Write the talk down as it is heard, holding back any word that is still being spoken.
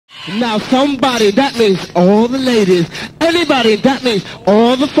Now somebody, that means all the ladies. Anybody, that means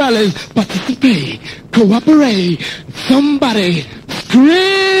all the fellas. Participate, cooperate. Somebody,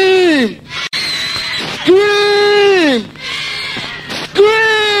 scream! Scream!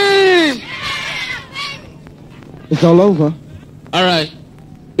 Scream! It's all over. All right.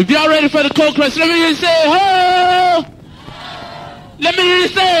 If y'all ready for the cold crush, let me hear you say ho! Let me hear you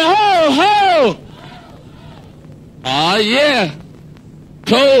say ho, ho! Oh yeah.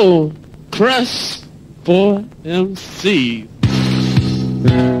 Cold crush for MC.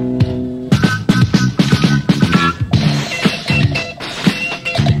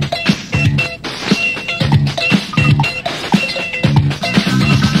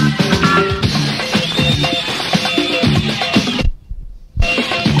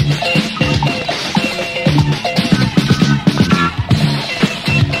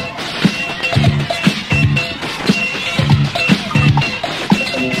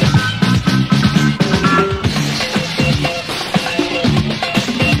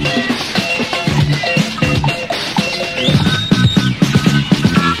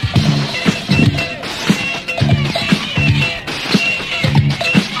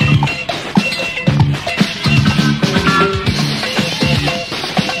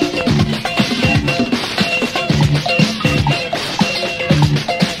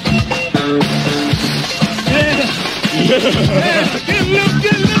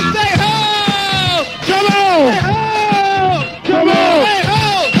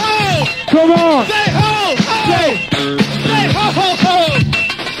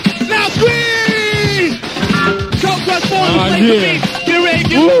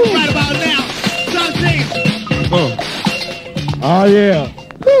 Oh yeah.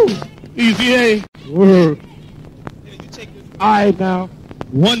 Woo. Easy A. Word. Alright now.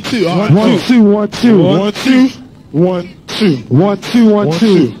 1 2. All right. 1 2 1 2 1 2 1 2 1 2 1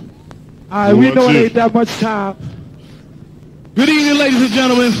 2. Alright, we know it ain't that much time. Good evening, ladies and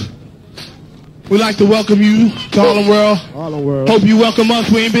gentlemen. We'd like to welcome you to Harlem World. Harlem World. Hope you welcome us.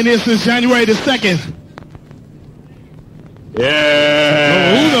 We ain't been here since January the 2nd.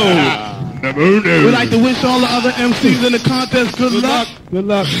 Yeah. We'd like to wish all the other MCs in the contest good luck. Good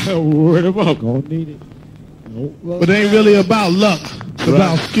luck. Word of mouth. Gonna need it. Nope. But it ain't really about luck. It's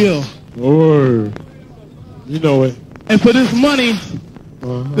about skill. Word. You know it. And for this money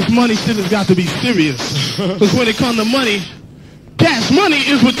shit has got to be serious. Because when it comes to money, cash money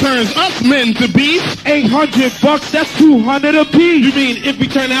is what turns us men to beasts. $800, that's 200 a piece. You mean if we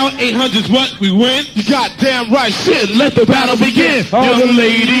turn out 800's what, we win? You goddamn right, shit, let the battle begin. Young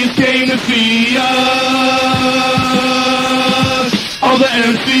ladies came to see us. All the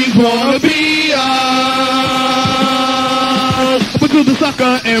MCs wanna be us. But to the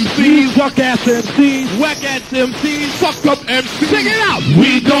sucker MCs, suck ass MCs, whack ass MCs, fuck up MCs. Check it out.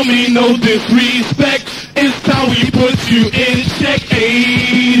 We don't mean no disrespect. It's time we put you in check.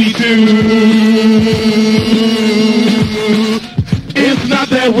 82. It's not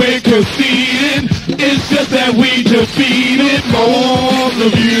that we're conceding. It's just that we defeated all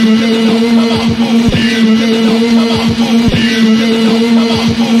of you.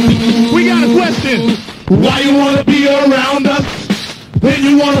 We got a question. Why you wanna be around us? When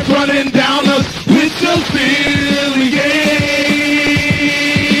you wanna front and down us with your silly games.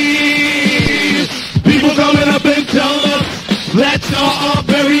 People coming up and tell us that y'all are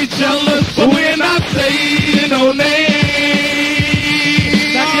very jealous, but we're not saying no names.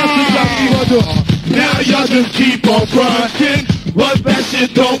 Now y'all just keep on fronting, but that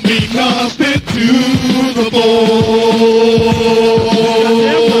shit don't mean nothing to the board.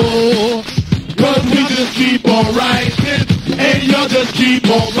 Cause we just keep on writing, and y'all just keep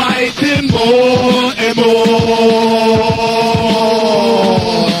on writing more and more.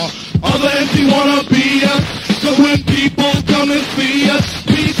 Other MCs wanna be us, so when people come and see us,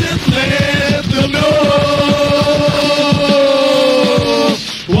 we just let them know.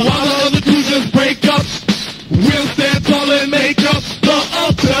 While the other two just break up, we'll stand tall and make up the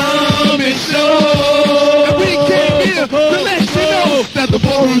ultimate show. And we came here to let you know that the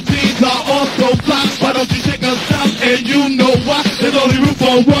ball routines are also fly. Why don't you take us out? And you know why. There's only room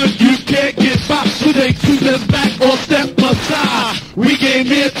for one. You can't get by. So they two steps back or step aside. We came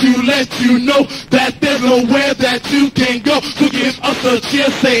here to let you know that there's nowhere that you can go. So give us a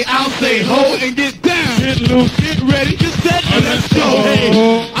cheer, say I'll say ho, and get down. Get loose, get ready, get set, and let's go.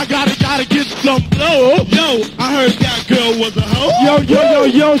 Hey, I gotta get some blow. Yo, I heard that girl was a hoe.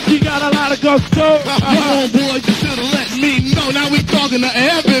 Yo, she got a lot of gusto. Come on, boys, you should've let me know. Now we talking to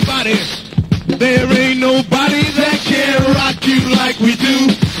everybody. There ain't nobody that can rock you like we do.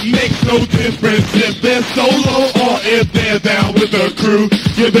 makes no difference if they're solo or if they're down with the crew.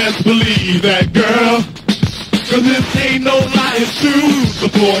 You best believe that, girl. Cause this ain't no lie, it's true. The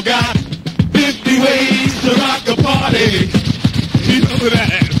floor got 50 ways to rock a party. You know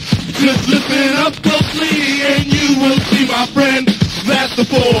that. Just listen up closely and you will see, my friend, that the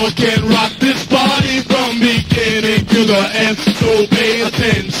floor can rock this party from beginning to the end. So pay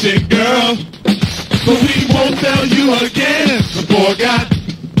attention, girl. But we won't tell you again. The floor got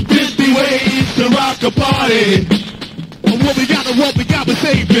 50 ways to rock a party. What we got, we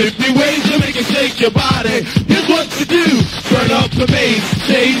say 50 ways to make it shake your body. Here's what you do. Turn up the bass,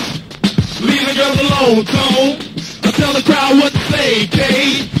 chase. Leave the girls alone, tone. Now tell the crowd what to say,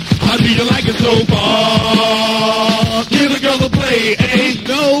 Kate. How do you like it so far? Give the girls a play, ain't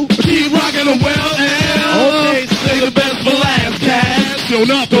no. Keep rocking them well, and okay, say the best for last, cash. Show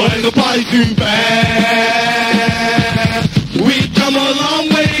up, throwing the party too fast. We've come a long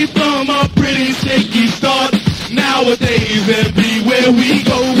way from a pretty shaky start. Nowadays, everywhere we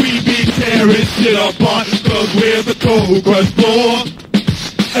go, we be tearing shit apart. Cause we're the Cold Crush Floor,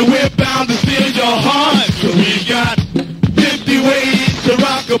 and we're bound to steal your heart. So we got 50 ways to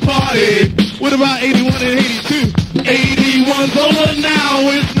rock a party. What about 81 and 82? 81's over now,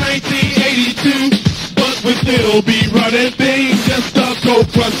 it's 1982. But we'll still be running things. Just the Cold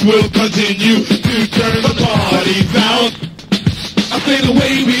Crush will continue to turn the parties out. I say the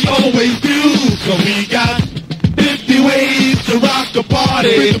way we always do. So we got 50 ways to rock a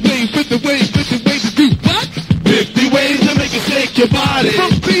party. 50 ways to do what? 50 ways to make it shake your body.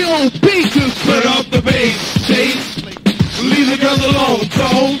 From C.O.B. just turn up the bass, chase. Leave the girls alone, so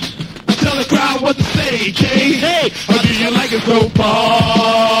tell the crowd what to say, Kay. Hey, how do you like it so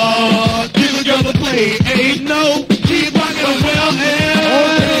far? Give the girls a play, ain't no. Keep rocking them well,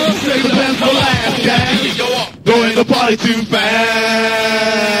 and say the best for last, guys. Going the party too fast.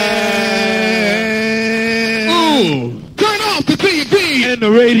 Ooh. Turn off the TV and the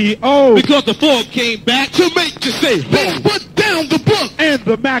radio, because the floor came back to make you say, hey, put down the book and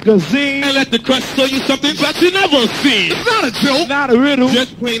the magazine, and let the crush show you something that you never seen. It's not a joke, not a riddle,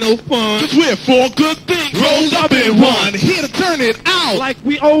 just plain old fun. Cause we're four good things rolled up in one, here to turn it out like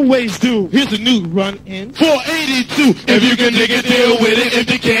we always do. Here's a new run in 482. If you can dig it, deal with it. If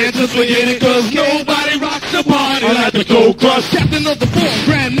you can't, just forget it. Cause nobody rocks the party like the Cold Crush. Captain of the four,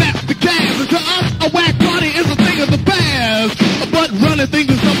 Grand Master Gas. And to us, a whack party is a thing of the past. But running things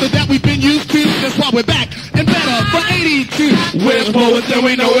is something that we've been used to. That's why we're back and better for 82. We're poets and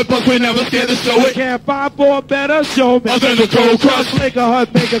we know it, but we're never scared to show it. Can't find for a better showman than the Cold Crush. Make a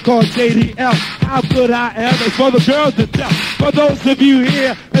hut maker called JDL. How good I am is for the girls to tell. For those of you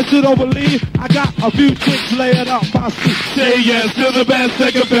here that still don't believe, I got a few tricks laying out my sleeve. Say yes to the best,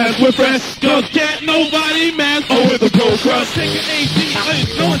 take a best, we're fresh. Cause can't nobody mess with the Cold Crush. Take an AG, I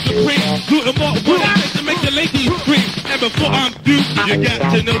ain't going supreme. Do them all good to make the ladies scream. And before I'm through, you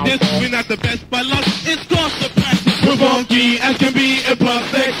got to know this. We're not the best by luck, it's cost the practice. We're funky as can be and plus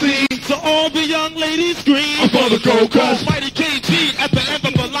sexy. So all the young ladies scream for the Cold Crush. Mighty KG at the end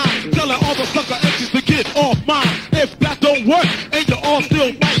of the line, telling all the sucker exes to get off mine. If that don't work, and you're all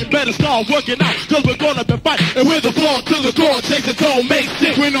still fighting, better start working out. Cause we're gonna be fighting, and we're the floor till the core takes its own make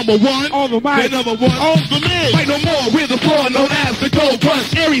sick. We're number one on the mic, we're number one on the mid. Fight no more, we're the floor known as the Cold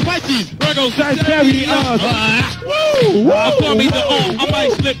Crush. Aries, Pisces, Virgos, Sagittarius. Woo! I call me the O, I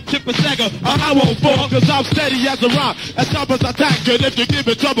might slip, chip a stagger. I won't fall, cause I'm steady as a rock. As sharp as I tack, and if you give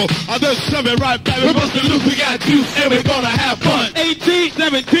it trouble, I'll just shove it right back. We're busting loose, we got juice, and we're gonna have fun. 18,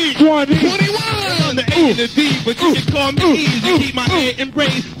 17, 20, 21. The A and the D, but you can call me easy. Keep my head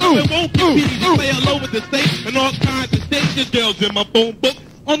embraced, so it won't get easy. Play hello with the state, and all kinds of stages. Girls in my phone book,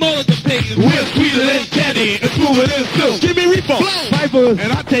 on all of the pages. We're sweeter than candy, and smoother than silk. Give me refund, Vipers,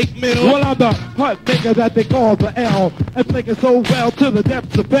 and I take middle. Well, I'm the hut maker that they call the L, and playing so well to the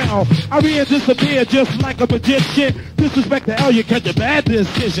depths of hell. I disappear just like a magician. Disrespect the L, you catch a bad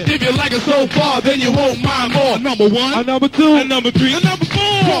decision. If you like it so far, then you won't mind more. Number one, a number two, a number three, a number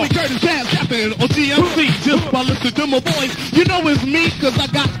four. Call me Curtis Cass, Captain, or GMC. Just by listening to my voice, you know it's me, cause I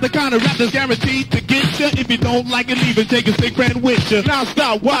got the kind of rap that's guaranteed to get you. If you don't like it, leave and take a sick friend with you. Now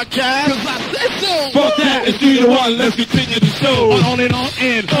stop, watch out, cause I said so. Fuck that, it's 3 to 1, let's continue the show. On and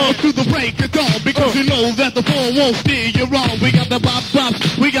on to the break of dawn, because you know that the phone won't steer you wrong. We got the bop bop,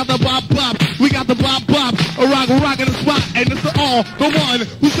 we got the bop bop, we got the bop bop. A rockin' the spot, and it's the all, the one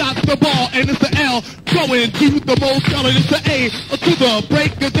who shot the ball, and it's the L. Going to the most color, it's the A, to the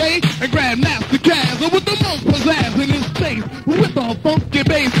break of day, and Grandmaster Caz, with the most pizzazz in his face, with the funky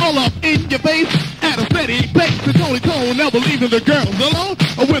bass all up in your face, at a steady pace, the Tony Tone, never leaving the girls alone,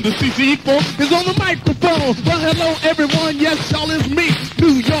 when the CC4 is on the microphone. Well, hello everyone, yes y'all, it's me,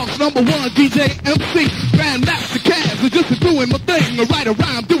 New York DJ, MC, Grandmaster Caz, or just doing my thing, or write a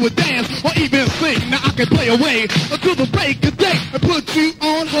rhyme, do a dance, or even sing. Now I can play away until the break of day and put you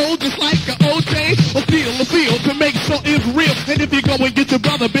on hold just like an OJ, or steal a feel to make sure it's real. And if you go and get your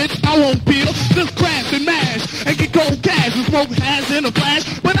brother, bitch, I won't feel. Just crash and mash and get cold cash and smoke hash in a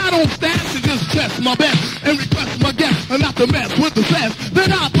flash. But I don't stash and just test my best and request my guests and not to mess with the cess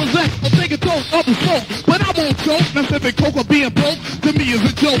that I possess. I'm taking toast of the smoke, but I won't choke. Now sipping coke or being broke to me is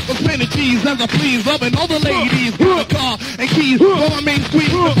a joke. I'm spending cheese as I please, loving all the ladies with the car and keys for my main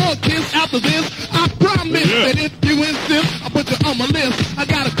squeeze. Before kiss after this, I promise that if you insist, I'll put you on my list. I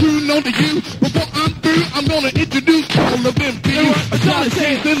got a crew known to you. Before I'm through, I'm gonna introduce all of them to you. I try to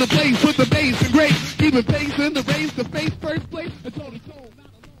chase in the place with the bass and grace, keeping pace in the race to face first place.